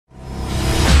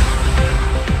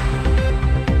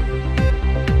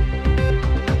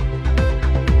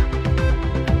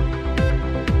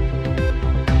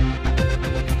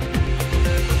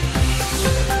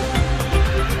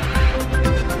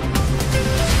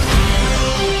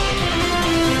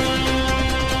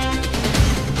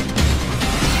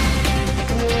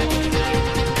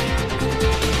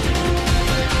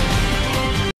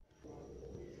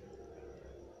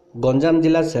ଗଞ୍ଜାମ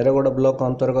ଜିଲ୍ଲା ଶେରଗଡ଼ ବ୍ଲକ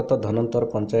ଅନ୍ତର୍ଗତ ଧନନ୍ତର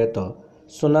ପଞ୍ଚାୟତ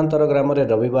ସୁନାନ୍ତର ଗ୍ରାମରେ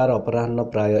ରବିବାର ଅପରାହ୍ନ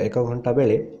ପ୍ରାୟ 1 ଘଣ୍ଟା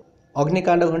ବେଳେ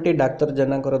ଅଗ୍ନିକାଣ୍ଡ ଘଟି ଡାକ୍ତର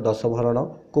ଜେନାଙ୍କର 10 ଭରଣ,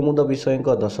 କୁମୁଦ ବିଷୟୀଙ୍କ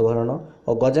 10 ଭରଣ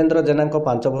ଓ ଗଜେନ୍ଦ୍ର ଜେନାଙ୍କ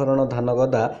 5 ଭରଣ ଧାନ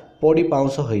ଗଦା ପୋଡ଼ି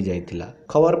ପାଉଁଶ ହୋଇଯାଇଥିଲା।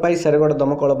 ଖବର ପାଇ ଶେରଗଡ଼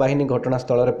ଦମକଳ ବାହିନୀ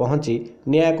ଘଟଣାସ୍ଥଳରେ ପହଞ୍ଚି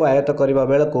ନିଆଁକୁ ଆୟତ୍ତ କରିବା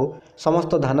ବେଳକୁ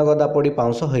ସମସ୍ତ ଧାନ ଗଦା ପୋଡ଼ି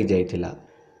ପାଉଁଶ ହୋଇଯାଇଥିଲା।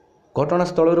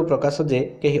 ଘଟଣାସ୍ଥଳରୁ ପ୍ରକାଶ ଯେ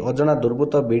କେହି ଅଜଣା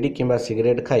ଦୁର୍ବୃତ୍ତ ବିଡ଼ି କିମ୍ବା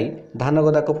ସିଗାରେଟ୍ ଖାଇ ଧାନ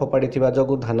ଗଦାକୁ ଫୋପାଡ଼ିଥିବା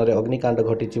ଯୋଗୁଁ ଧାନରେ ଅଗ୍ନିକାଣ୍ଡ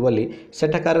ଘଟିଛି ବୋଲି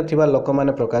ସେଠାକାର ଥିବା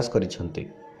ଲୋକମାନେ ପ୍ରକାଶ କରିଛନ୍ତି।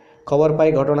 ଖବର ପାଇ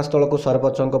ଘଟଣାସ୍ଥଳକୁ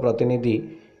ସରପଞ୍ଚଙ୍କ ପ୍ରତିନିଧି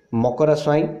ମକରା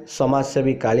ସ୍ୱାଇଁ,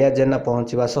 ସମାଜସେବୀ କାଳିଆ ଜେନା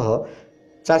ପହଞ୍ଚିବା ସହ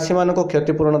ଚାଷୀମାନଙ୍କୁ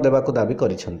କ୍ଷତିପୂରଣ ଦେବାକୁ ଦାବି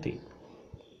କରିଛନ୍ତି।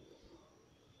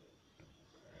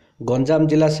 ଗଞ୍ଜାମ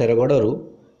ଜିଲ୍ଲା ଶେରଗଡ଼ରୁ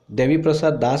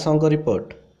ଦେବୀପ୍ରସାଦ ଦାସଙ୍କ ରିପୋର୍ଟ,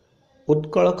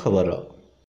 ଉତ୍କଳ ଖବର।